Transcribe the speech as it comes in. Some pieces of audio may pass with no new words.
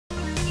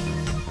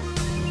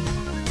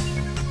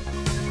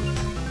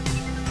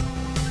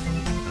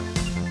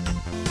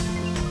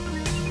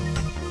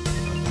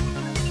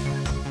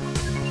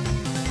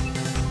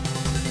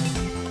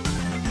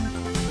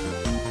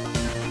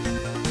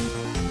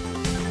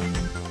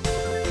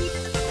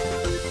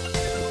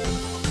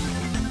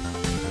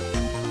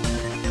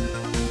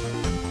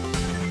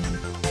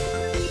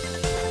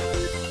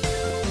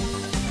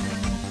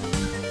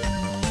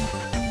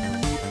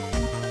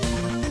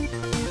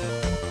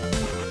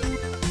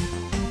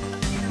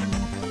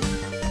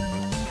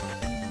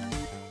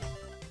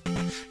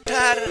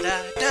Hi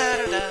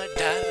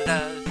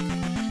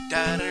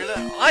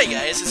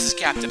guys, this is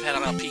Captain Pet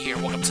LP here.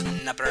 Welcome to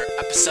another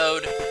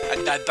episode.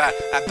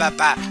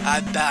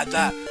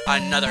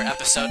 Another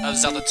episode of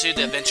Zelda 2: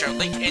 The Adventure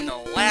Link. In the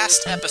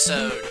last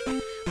episode,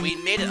 we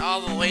made it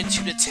all the way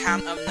to the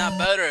town of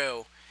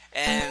Naboru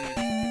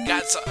and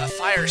got a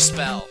fire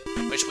spell,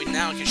 which we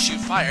now can shoot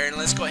fire. And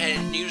let's go ahead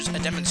and use a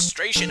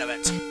demonstration of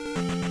it.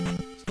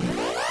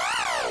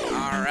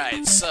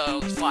 Alright,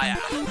 so fire.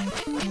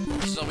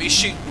 So we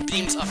shoot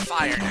beams of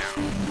fire now.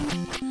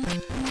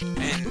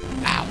 And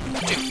ow,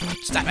 dude,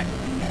 stop it.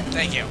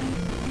 Thank you.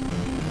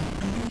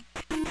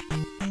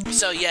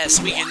 So yes,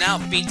 we can now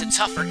beat the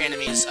tougher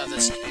enemies of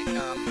this,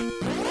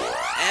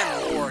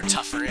 and more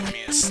tougher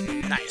enemies.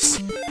 Nice.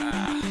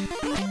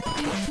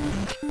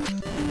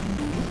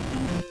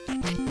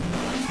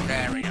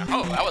 There we go.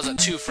 Oh, that was a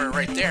twofer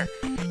right there.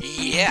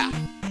 Yeah,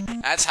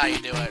 that's how you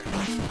do it.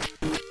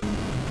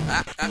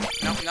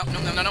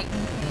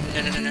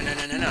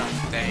 No.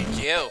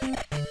 Thank you.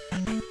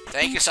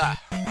 Thank you, sir.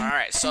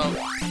 Alright, so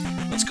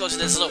let's go to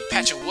this little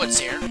patch of woods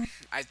here.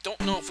 I don't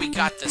know if we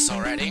got this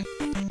already,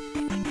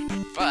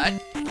 but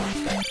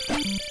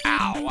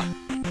ow.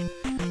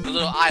 The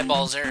little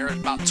eyeballs there are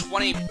about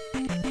 20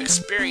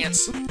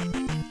 experience.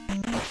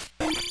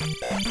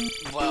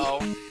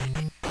 Well,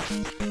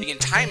 you can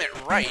time it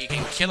right. You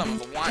can kill them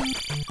with one.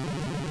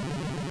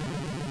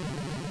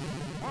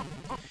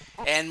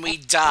 And we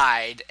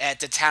died at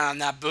the town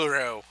of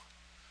Naboru.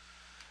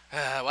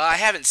 Well, I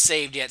haven't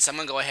saved yet, so I'm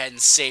going to go ahead and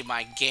save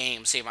my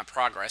game, save my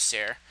progress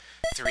here.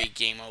 3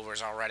 game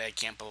overs already, I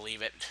can't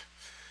believe it.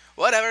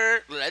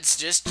 Whatever, let's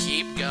just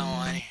keep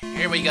going.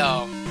 Here we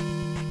go.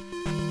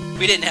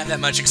 We didn't have that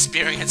much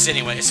experience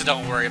anyway, so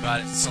don't worry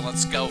about it, so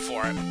let's go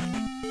for it.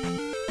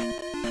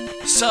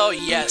 So,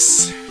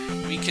 yes,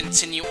 we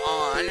continue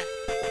on.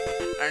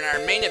 And our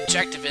main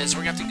objective is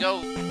we're going to have to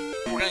go...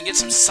 We're going to get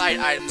some side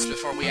items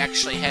before we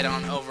actually head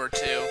on over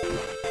to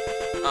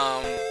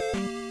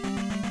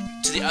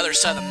the other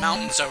side of the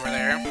mountains over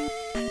there.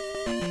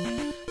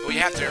 But we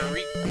have to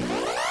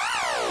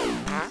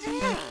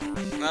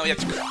Well, we have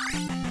to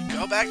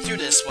go back through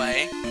this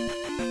way.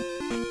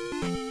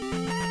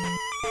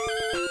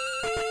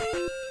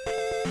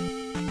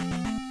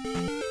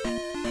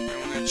 And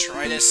we're going to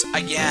try this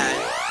again.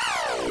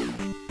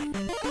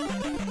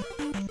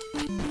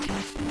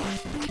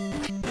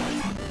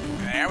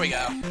 There we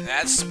go.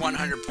 That's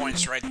 100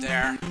 points right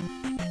there.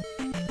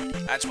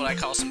 That's what I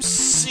call some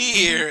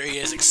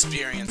serious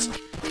experience.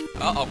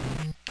 Uh-oh.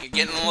 You're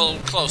getting a little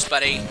close,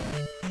 buddy.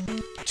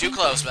 Too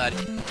close, bud.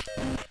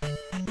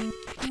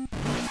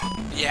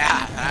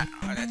 Yeah,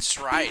 that's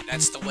right.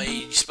 That's the way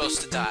you're supposed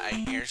to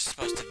die. You're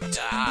supposed to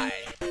die.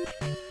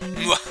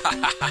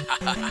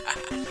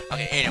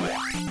 Okay, anyway.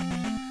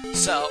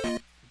 So,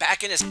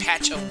 back in this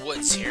patch of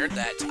woods here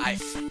that I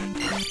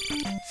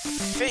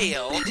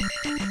failed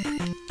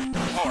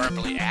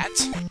horribly at.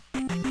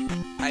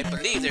 I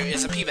believe there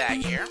is a P-bag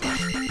here.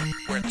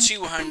 We're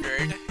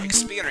 200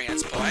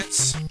 experience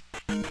points.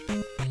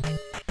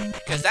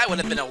 Because that would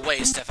have been a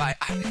waste if I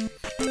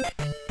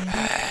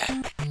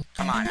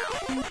come on now.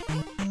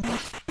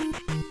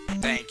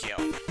 Thank you.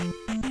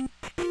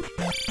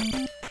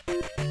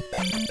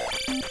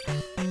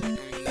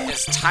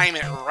 Just time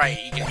it right.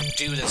 You can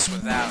do this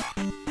without...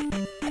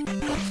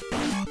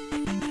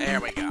 There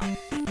we go.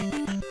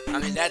 I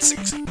mean, that's...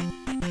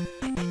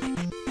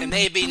 It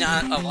may be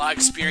not a lot of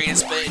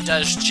experience, but it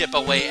does chip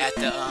away at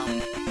the,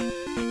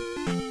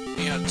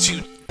 you know,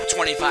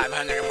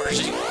 2,500 we're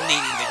needing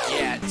to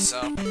get,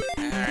 so...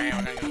 Alright,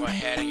 we're gonna go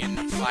ahead and get in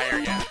the fire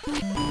again.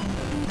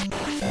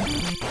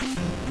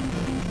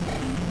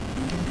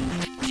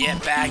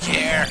 Get back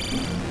here!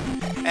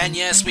 And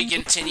yes, we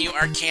continue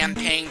our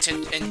campaign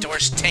to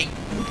endorse Tank...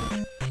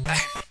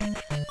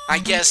 I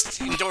guess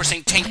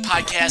endorsing Tank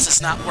Podcast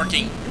is not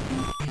working.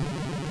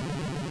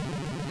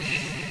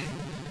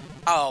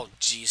 Oh,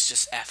 jeez,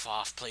 just F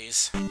off,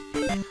 please.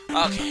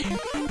 Okay.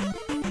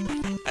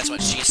 That's what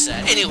she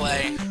said.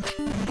 Anyway.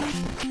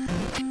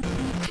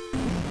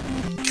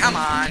 Come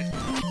on.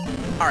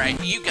 Alright,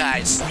 you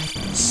guys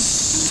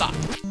suck.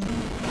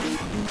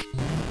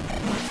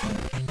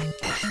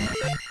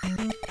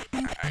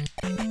 Alright.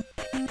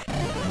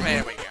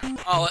 There we go.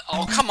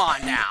 Oh, come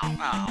on now.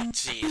 Oh,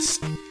 jeez.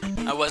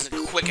 I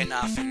wasn't quick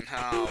enough and,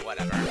 oh,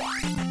 whatever.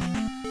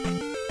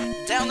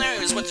 Down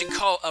there is what you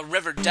call a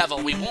river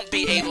devil. We won't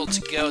be able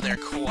to go there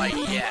quite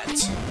yet.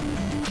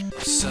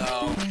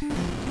 So...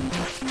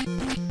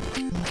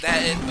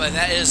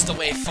 that is the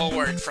way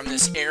forward from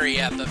this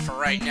area, but for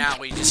right now,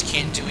 we just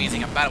can't do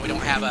anything about it. We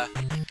don't have a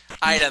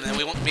item, and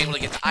we won't be able to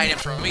get the item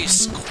for at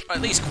least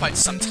quite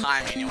some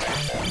time anyway.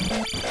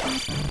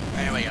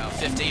 There we go,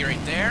 50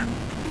 right there.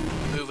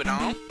 Moving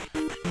on.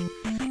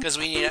 Because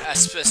we need a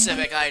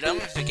specific item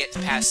to get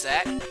past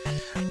that.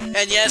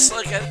 And yes,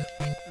 look at...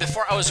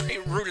 Before I was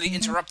rudely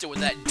interrupted with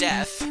that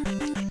death,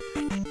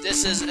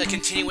 this is a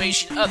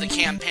continuation of the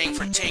campaign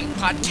for Tank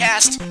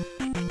Podcast,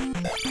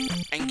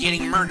 and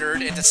getting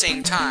murdered at the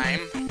same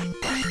time.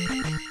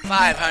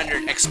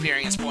 500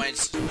 experience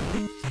points.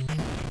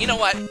 You know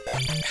what?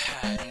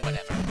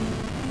 Whatever.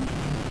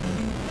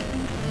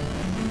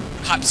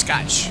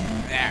 Hopscotch.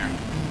 There.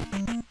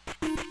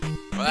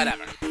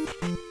 Whatever.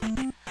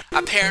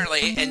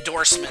 Apparently,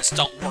 endorsements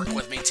don't work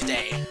with me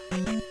today.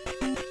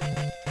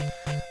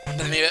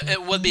 But I mean,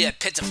 it would be a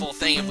pitiful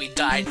thing if we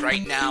died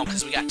right now,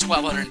 because we got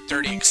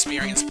 1,230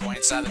 experience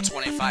points out of the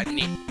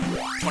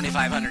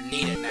 2,500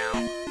 needed now.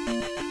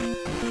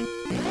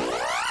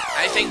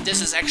 I think this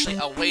is actually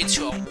a way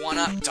to a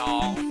one-up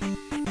doll.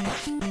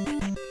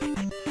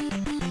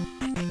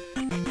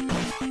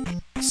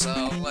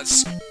 So,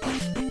 let's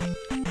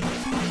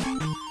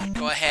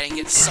go ahead and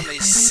get some of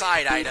these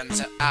side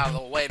items out of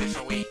the way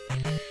before we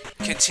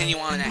continue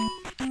on in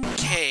that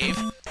cave.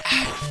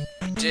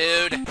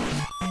 Dude.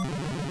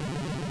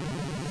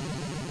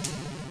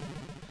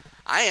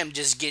 I am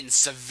just getting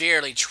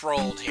severely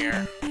trolled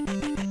here.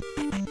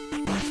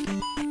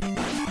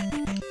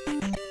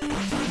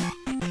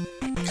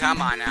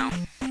 Come on now.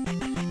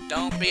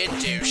 Don't be a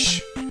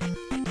douche.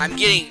 I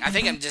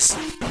think I'm just...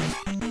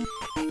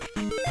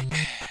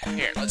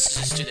 Here, let's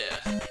just do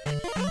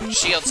the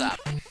shields up.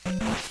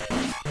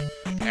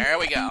 There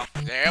we go.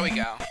 There we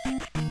go.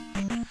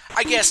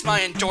 I guess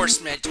my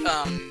endorsement,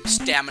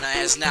 stamina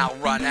has now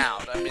run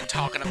out. I've been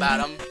talking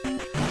about them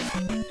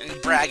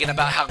and bragging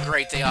about how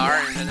great they are,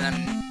 and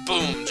then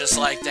boom, just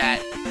like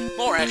that,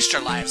 more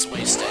extra lives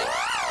wasted.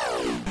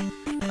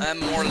 And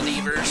more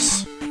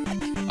levers.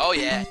 Oh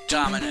yeah,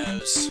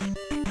 dominoes.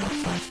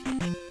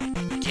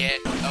 Get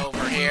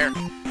over here.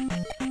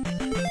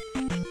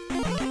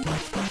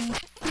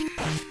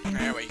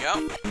 There we go.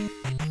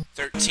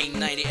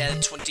 1390 out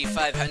of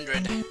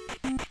 2,500.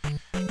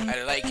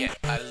 I like it.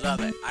 I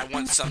love it. I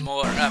want some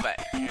more of it,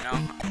 you know?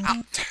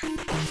 Ow.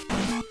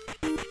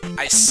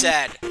 I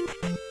said.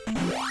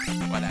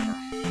 Whatever.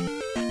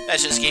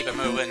 Let's just keep it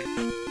moving.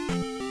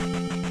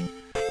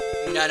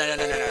 No.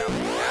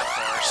 Of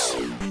course.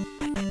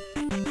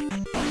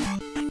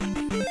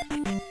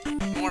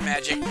 More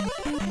magic.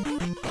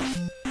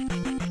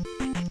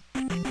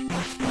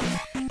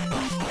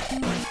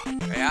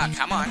 Yeah,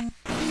 come on.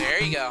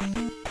 There you go.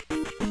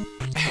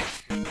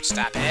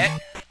 Stop it.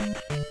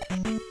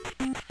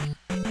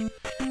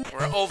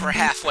 We're over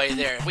halfway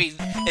there.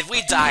 If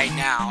we die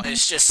now,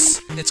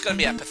 it's gonna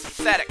be a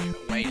pathetic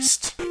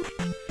waste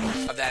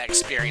of that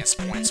experience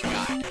points we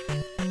got.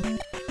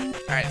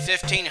 Alright,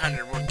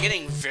 1,500. We're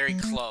getting very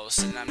close,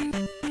 and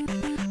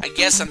I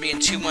guess I'm being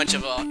too much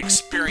of an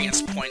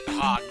experience point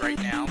hog right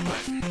now,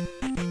 but...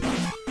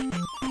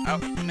 Oh,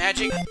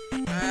 magic?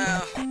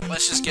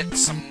 Let's just get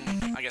some,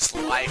 I guess,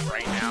 life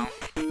right now.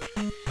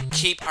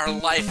 Keep our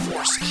life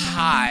force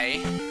high.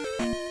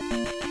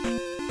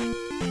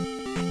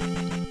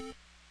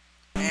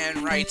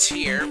 And right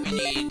here, we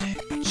need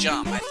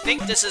jump. I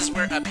think this is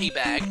where a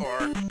P-bag,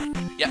 or...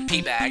 Yep,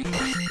 P-bag.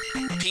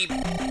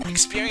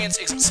 Experience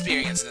is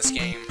experience in this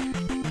game.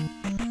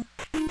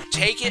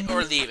 Take it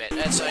or leave it.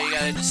 That's all you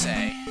gotta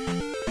say.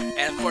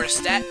 And of course,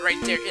 that right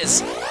there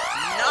is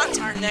not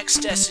our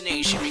next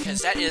destination,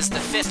 because that is the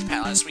 5th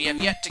palace. We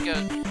have yet to go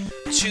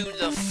to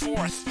the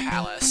 4th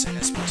palace in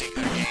this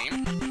particular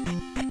game.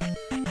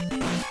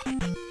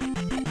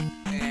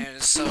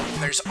 And so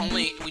there's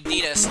only... We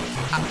need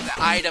the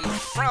item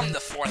from the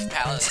 4th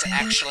palace to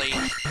actually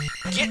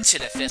get to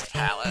the 5th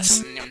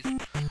palace.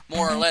 And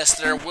more or less,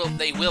 they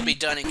will be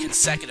done in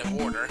consecutive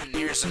order. And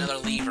here's another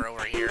lever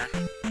over here.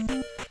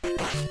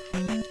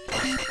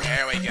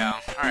 There we go.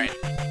 Alright.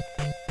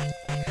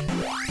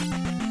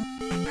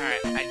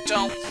 Alright, I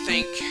don't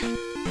think...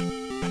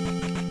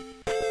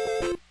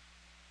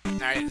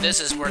 Alright, this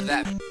is where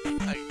that...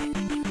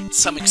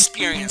 some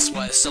experience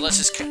was. So let's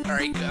just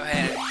alright, go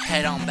ahead and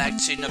head on back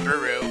to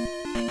Nibiru.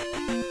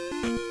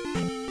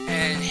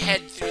 And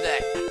head through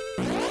that...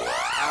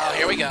 Oh,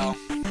 here we go.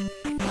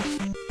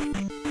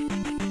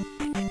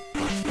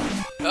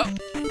 Oh,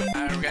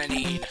 we're gonna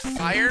need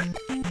fire.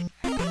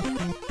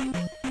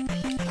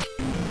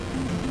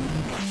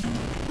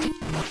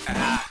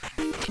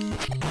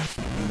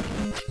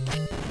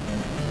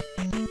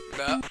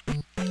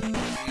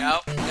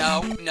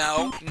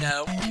 No.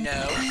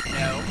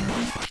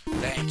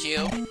 Thank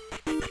you.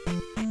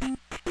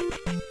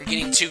 I'm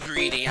getting too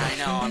greedy, I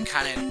know. I'm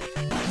kind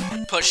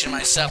of pushing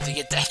myself to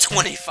get that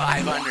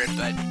 2,500,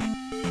 but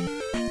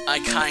I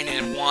kind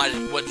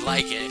of would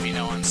like it, if you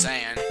know what I'm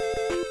saying.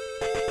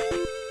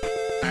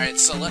 Alright,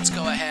 so let's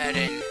go ahead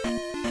and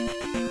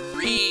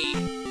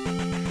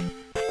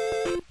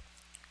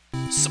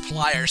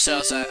supply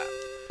ourselves a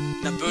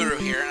Nibiru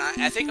here,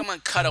 and I think I'm going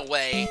to cut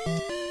away,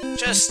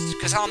 just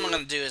because all I'm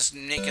going to do is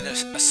make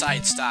a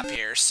side stop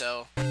here,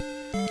 so...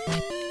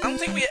 I don't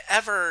think we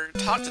ever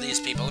talked to these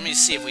people. Let me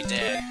see if we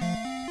did.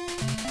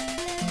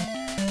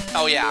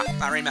 Oh yeah,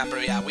 I remember,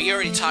 yeah. We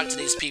already talked to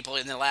these people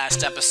in the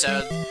last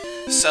episode,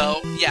 so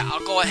yeah,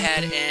 I'll go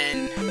ahead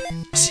and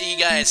see you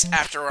guys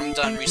after I'm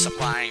done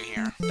resupplying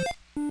here.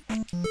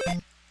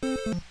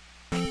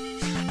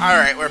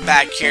 Alright, we're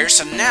back here,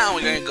 so now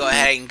we're going to go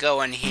ahead and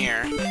go in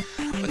here.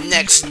 The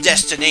next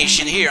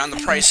destination here on The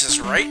Price is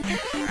Right.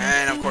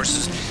 And of course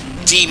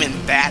there's demon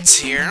bats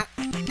here.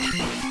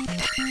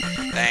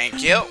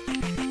 Thank you.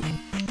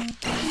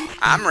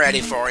 I'm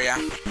ready for you.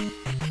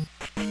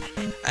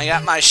 I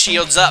got my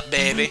shields up,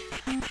 baby.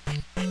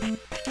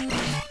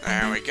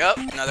 There we go.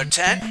 Another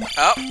 10.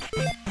 Oh.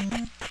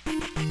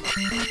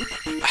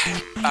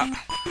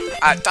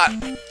 I thought...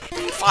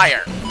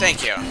 Fire.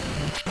 Thank you.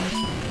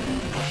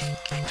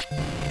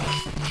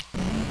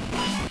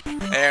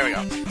 There we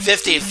go.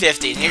 50 and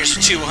 50. And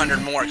here's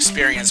 200 more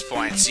experience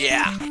points.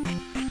 Yeah.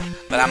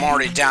 But I'm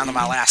already down to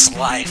my last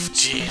life.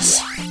 Jeez.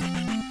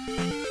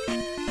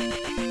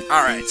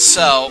 Alright,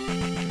 so...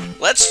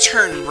 let's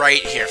turn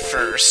right here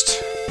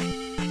first.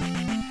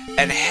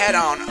 And head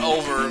on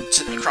over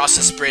to across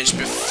this bridge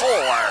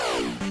before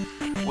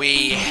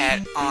we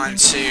head on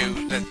to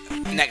the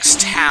next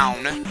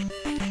town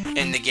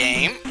in the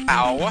game.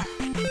 Ow.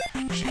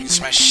 Use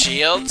my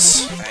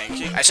shields. Thank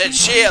you. I said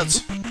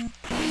shields!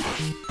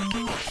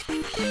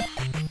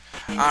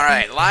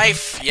 Alright,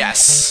 life.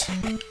 Yes.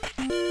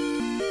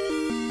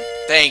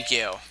 Thank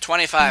you.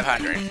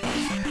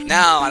 2,500.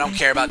 Now I don't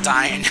care about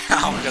dying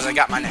now because I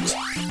got my next...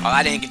 oh,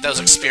 I didn't get those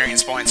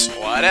experience points.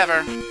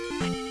 Whatever.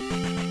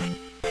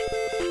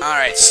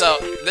 Alright, so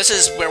this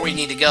is where we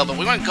need to go, but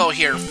we want to go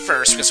here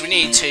first because we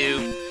need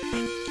to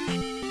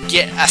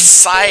get a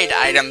side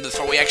item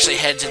before we actually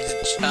head to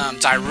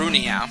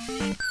Darunia.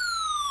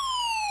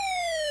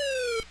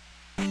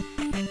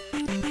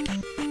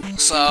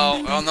 So,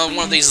 on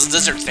one of these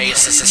lizard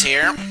faces is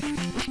here.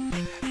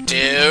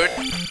 Dude.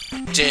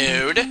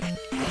 Dude.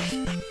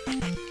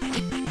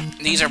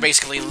 These are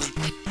basically...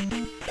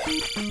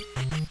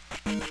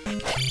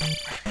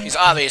 he's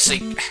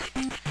obviously...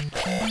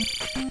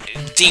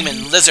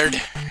 demon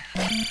lizard.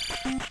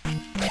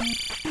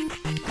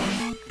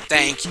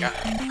 Thank you.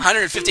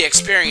 150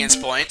 experience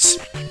points.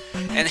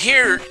 And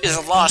here is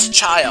a lost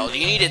child.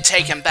 You need to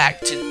take him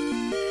back to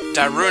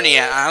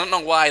Darunia. I don't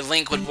know why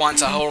Link would want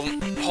to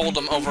hold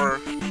him over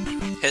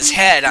his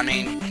head. I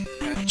mean,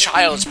 the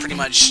child's pretty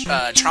much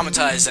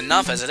traumatized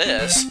enough as it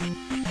is.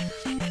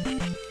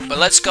 But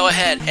let's go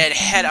ahead and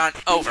head on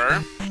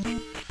over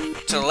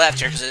to the left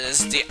here, because it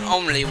is the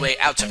only way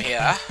out of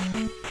here.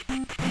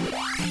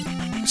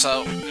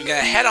 So, we're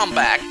gonna head on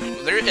back.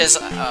 There is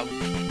a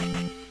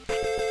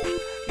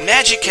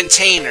magic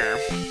container.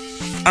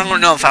 I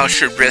don't know if I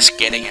should risk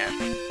getting it.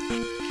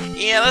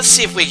 Yeah, let's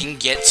see if we can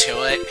get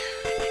to it.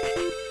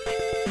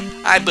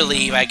 I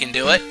believe I can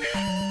do it.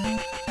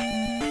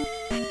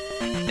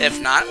 If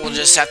not, we'll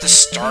just have to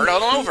start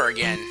all over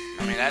again.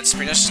 I mean, that's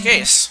pretty much the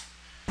case.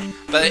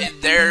 But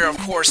there are, of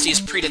course, these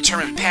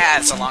predetermined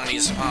paths along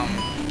these,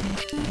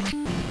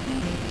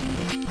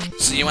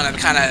 so you want to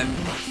kind of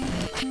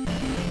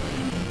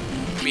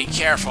be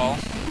careful.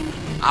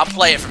 I'll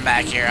play it from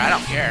back here. I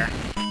don't care.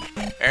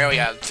 There we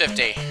go.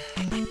 50.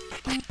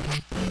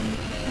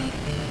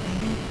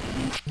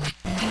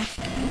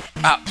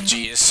 Oh,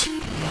 jeez.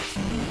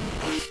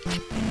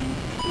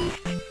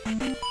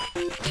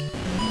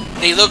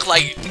 They look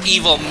like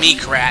evil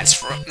meek rats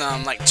from,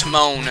 like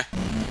Timon.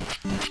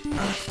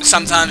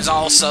 Sometimes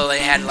also they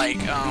had like,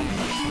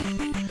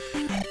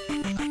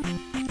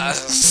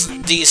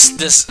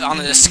 this on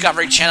the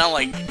Discovery Channel,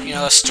 like, you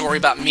know, a story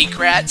about meek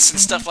rats and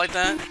stuff like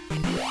that.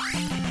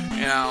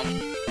 You know.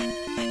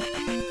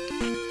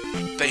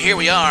 But here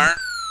we are,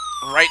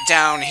 right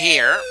down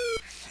here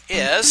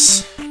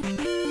is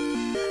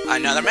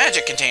another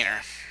magic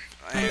container.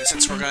 And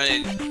since we're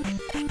going to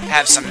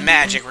have some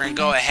magic, we're going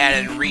to go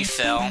ahead and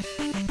refill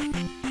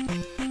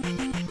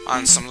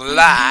on some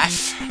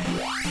life.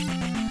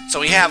 So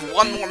we have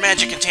one more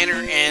magic container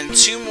and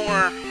 2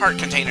 more heart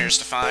containers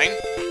to find.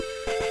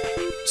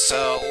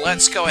 So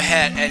let's go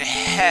ahead and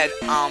head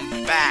on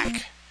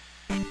back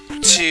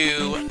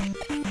to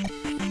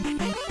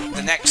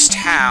the next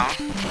town.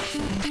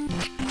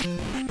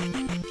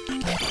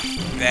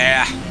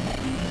 There.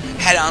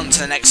 Head on to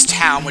the next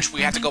town, which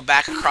we have to go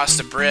back across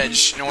the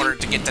bridge in order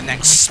to get the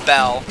next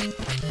spell.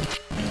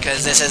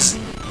 Because this is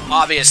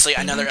obviously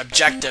another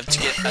objective to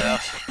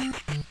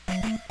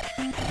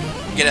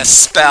get a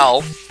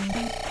spell.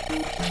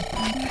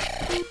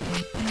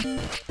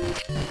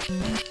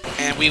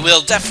 And we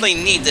will definitely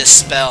need this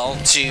spell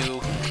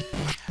to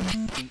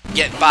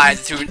get by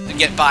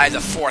the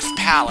 4th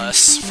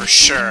palace for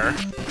sure.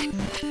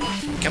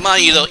 Come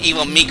on, you little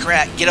evil meek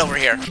rat, get over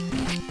here.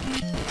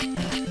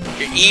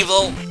 You're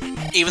evil,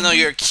 even though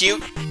you're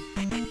cute.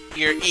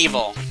 You're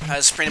evil.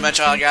 That's pretty much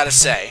all I gotta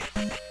say.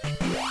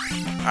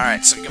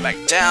 Alright, so go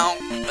back down.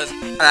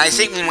 And I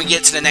think when we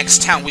get to the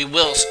next town, we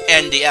will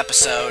end the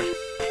episode.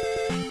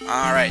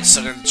 Alright,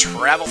 so we're gonna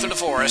travel through the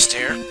forest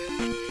here.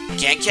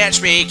 Can't catch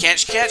me, can't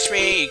catch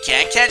me, you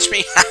can't catch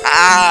me,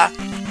 haha!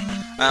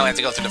 Well, we have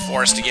to go through the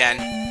forest again.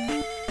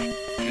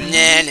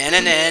 Nah, nah,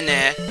 nah,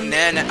 nah,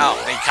 nah, nah. Oh,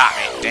 they caught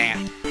me,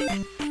 damn.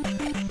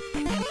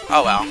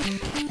 Oh well.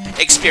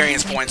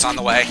 Experience points on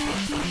the way.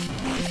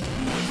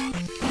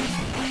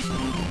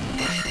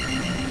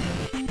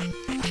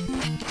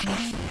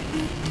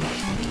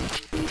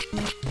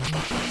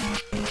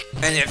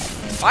 And if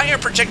fire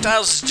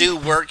projectiles do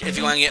work if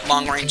you want to get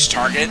long-range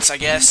targets, I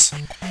guess.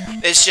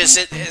 It's just,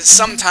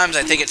 sometimes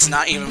I think it's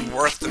not even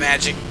worth the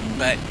magic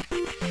but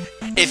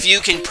if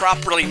you can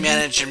properly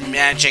manage your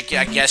magic,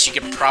 I guess you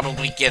could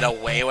probably get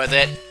away with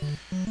it.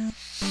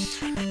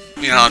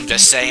 You know, I'm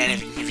just saying,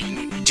 if you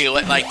can do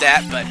it like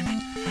that, but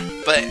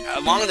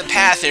along the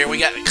path here, we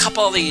got a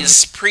couple of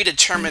these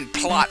predetermined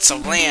plots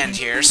of land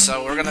here,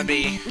 so we're gonna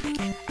be...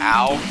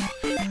 Ow.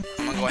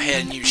 I'm gonna go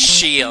ahead and use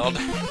shield.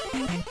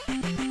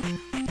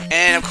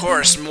 And, of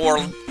course, more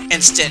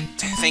instant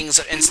things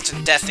of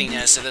instant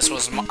deathiness if this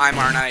was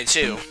IMAR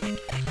 92.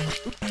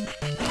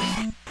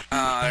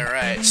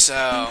 Alright,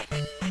 so...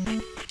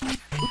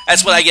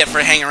 That's what I get for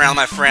hanging around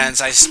my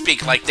friends. I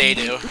speak like they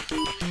do.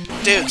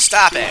 Dude,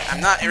 stop it.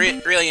 I'm not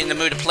really in the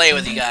mood to play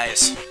with you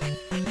guys.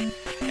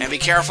 And be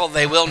careful,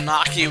 they will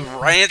knock you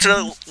right into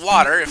the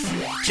water if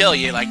they kill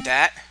you like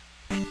that.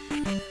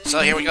 So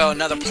here we go,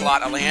 another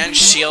plot of land.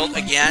 Shield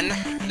again.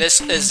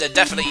 This is a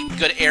definitely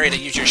good area to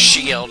use your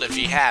shield if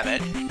you have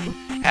it.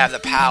 Have the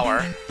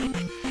power.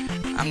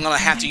 I'm gonna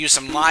have to use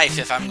some life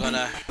if I'm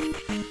gonna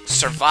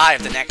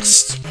survive the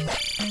next...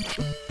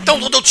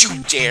 Don't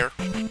you dare!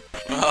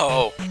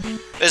 Oh,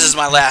 this is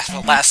my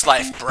last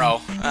life, bro.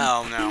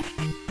 Oh no.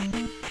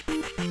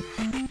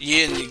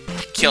 You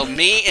killed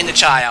me and the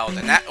child,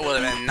 and that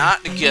would have been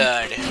not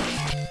good.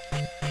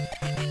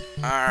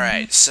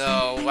 Alright,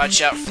 so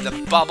watch out for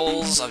the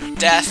bubbles of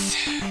death.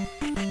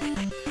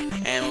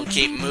 And we'll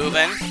keep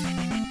moving.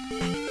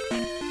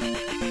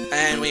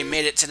 And we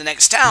made it to the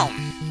next town.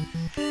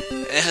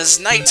 It is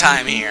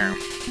nighttime here.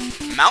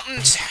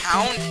 Mountain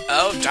town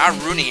of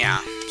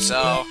Darunia.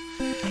 So,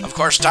 of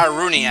course,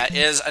 Darunia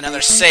is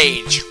another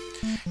sage.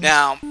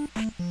 Now,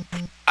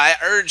 I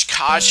urge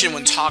caution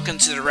when talking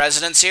to the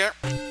residents here.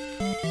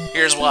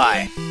 Here's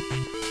why.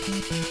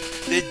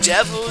 The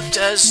devil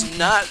does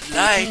not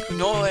like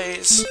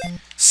noise.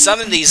 Some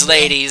of these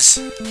ladies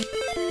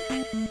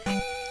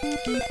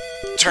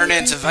turn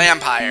into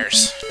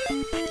vampires.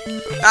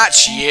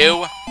 Not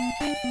you.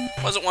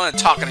 Wasn't one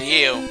talking to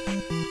you.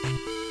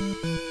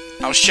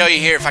 I'll show you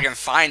here if I can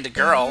find the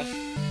girl.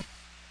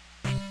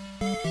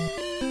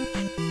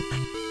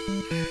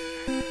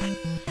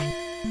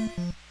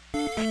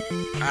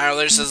 Alright, well,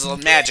 there's this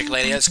little magic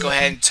lady. Let's go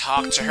ahead and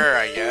talk to her,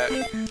 I guess.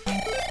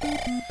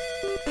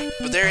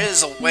 But there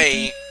is a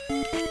way.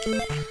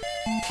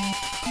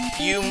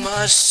 You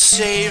must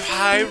save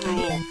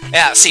Hyrule.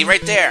 Yeah, see,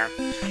 right there.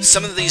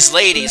 Some of these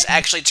ladies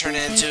actually turn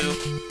into...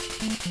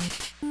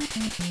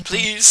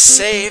 Please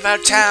save our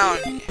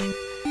town.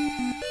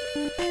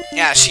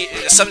 Yeah,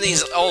 some of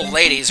these old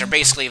ladies are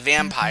basically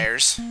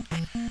vampires.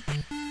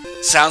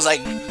 Sounds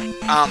like,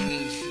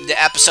 the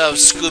episode of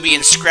Scooby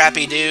and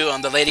Scrappy-Doo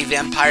on the Lady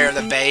Vampire of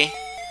the Bay.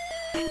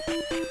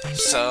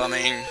 So, I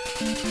mean,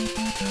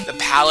 the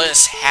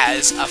palace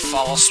has a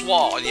false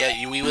wall.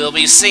 Yeah, we will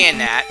be seeing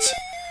that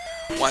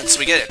once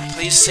we get it.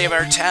 Please save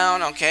our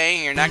town,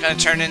 okay? You're not going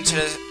to turn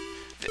into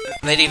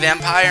Lady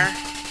Vampire?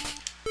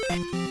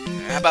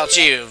 How about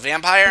you,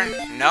 Vampire?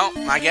 No,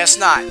 I guess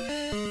not.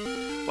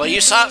 Well,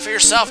 you saw it for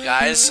yourself,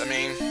 guys. I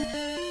mean,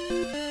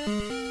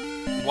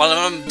 one of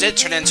them did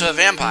turn into a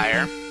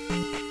vampire.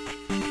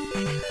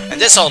 And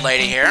this old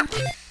lady here.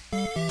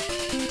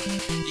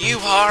 You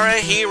are a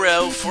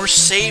hero for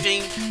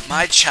saving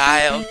my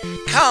child.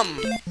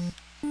 Come.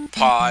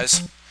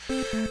 Pause.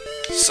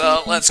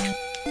 So, let's...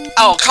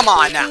 Oh, come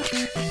on now.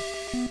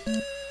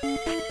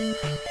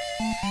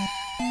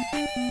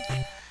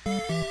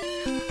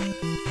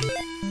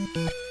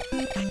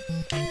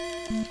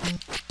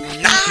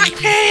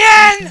 Knock me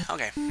in!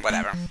 Okay,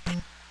 whatever.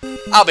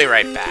 I'll be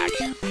right back.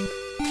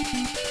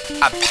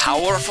 A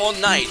powerful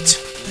knight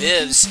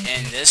lives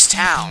in this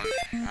town.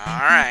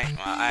 Alright,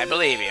 well, I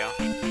believe you.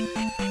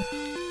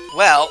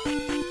 Well,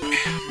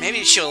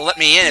 maybe she'll let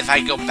me in if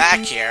I go back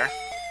here.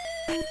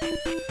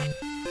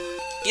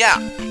 Yeah,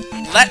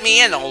 let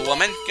me in, old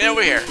woman. Get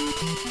over here.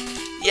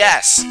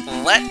 Yes,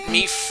 let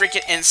me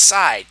freaking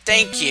inside.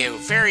 Thank you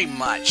very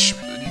much,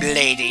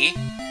 lady.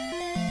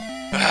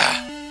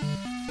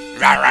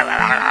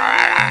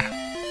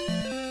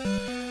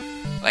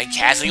 Like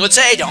Kathleen would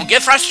say, don't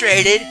get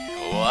frustrated.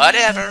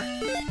 Whatever.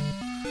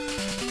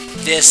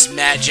 This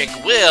magic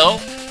will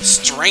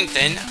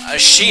strengthen a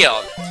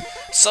shield.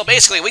 So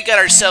basically, we got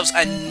ourselves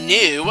a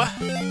new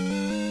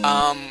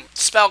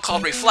spell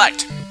called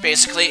Reflect.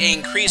 Basically, it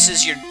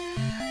increases your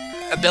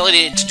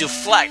ability to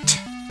deflect,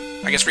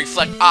 I guess,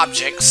 reflect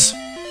objects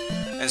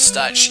and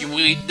such.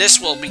 This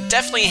will be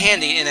definitely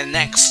handy in the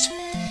next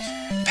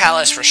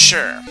palace for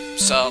sure.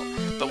 So,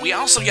 but we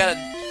also gotta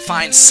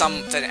find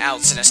something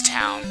else in this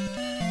town.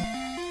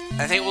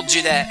 I think we'll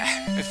do that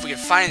if we can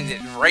find the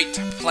right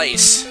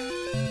place.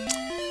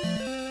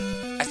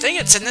 I think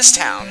it's in this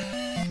town.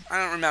 I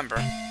don't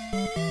remember.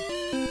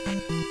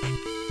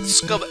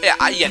 Let's go.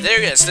 Yeah, there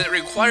it is. It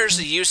requires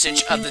the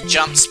usage of the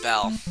jump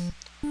spell.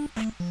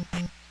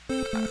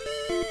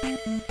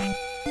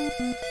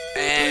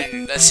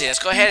 And let's see. Let's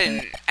go ahead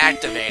and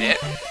activate it.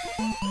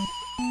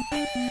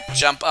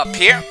 Jump up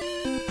here,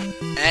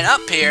 and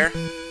up here,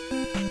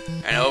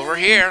 and over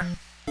here.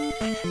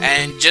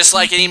 And just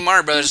like any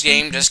Mario Brothers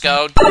game, just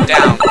go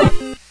down.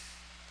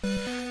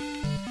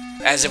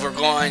 As if we're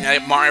going,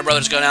 Mario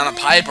Brothers go down a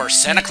pipe, or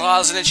Santa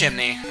Claus in a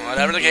chimney,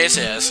 whatever the case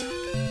is.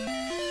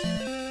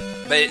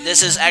 But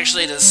this is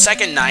actually the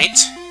second night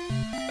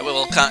that we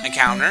will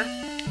encounter.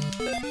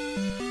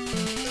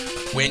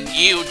 When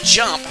you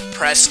jump,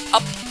 press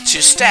up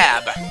to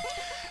stab.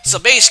 So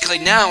basically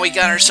now we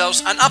got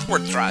ourselves an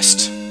upward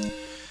thrust.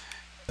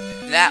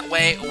 That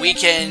way we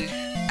can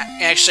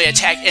actually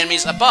attack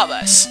enemies above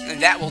us.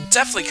 And that will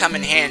definitely come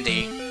in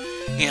handy,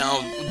 you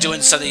know,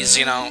 doing some of these,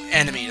 you know,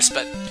 enemies.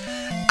 But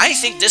I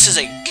think this is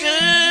a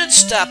good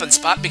stopping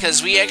spot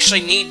because we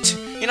actually need to,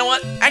 you know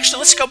what? Actually,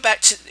 let's go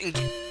back to,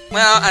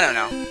 well, I don't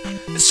know.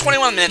 It's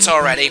 21 minutes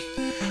already.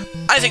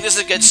 I think this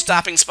is a good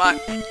stopping spot.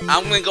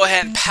 I'm going to go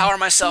ahead and power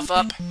myself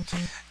up.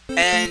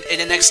 And in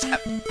the next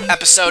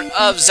episode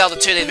of Zelda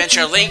 2 The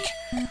Adventure of Link,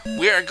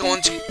 we are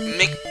going to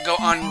go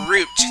en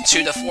route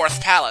to the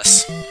 4th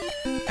Palace.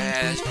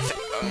 And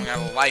I'm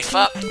going to life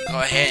up, go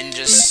ahead and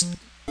just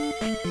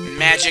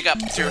magic up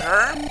through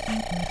her.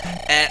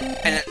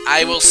 And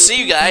I will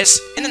see you guys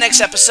in the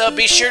next episode.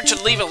 Be sure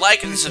to leave a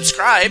like and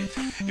subscribe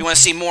if you want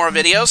to see more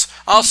videos.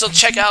 Also,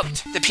 check out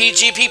the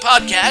PGP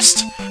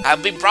podcast.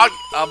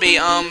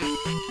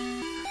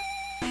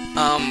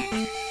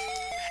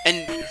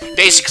 And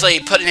basically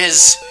putting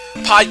his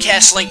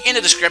podcast link in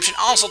the description.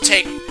 Also,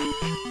 check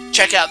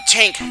out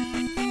Tank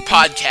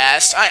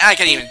podcast. I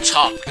can't even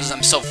talk because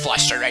I'm so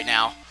flustered right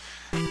now.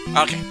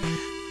 Okay.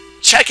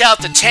 Check out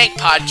the Tank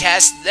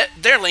podcast.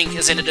 Their link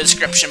is in the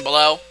description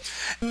below.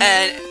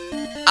 And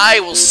I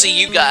will see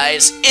you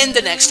guys in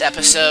the next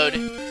episode.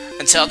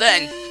 Until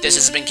then, this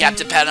has been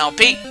Captain Pat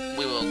LP.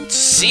 We will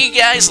see you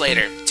guys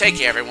later. Take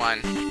care,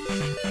 everyone.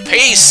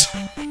 Peace!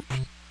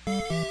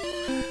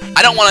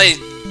 I don't want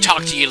to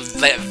talk to you,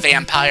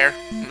 vampire.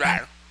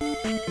 Rawr.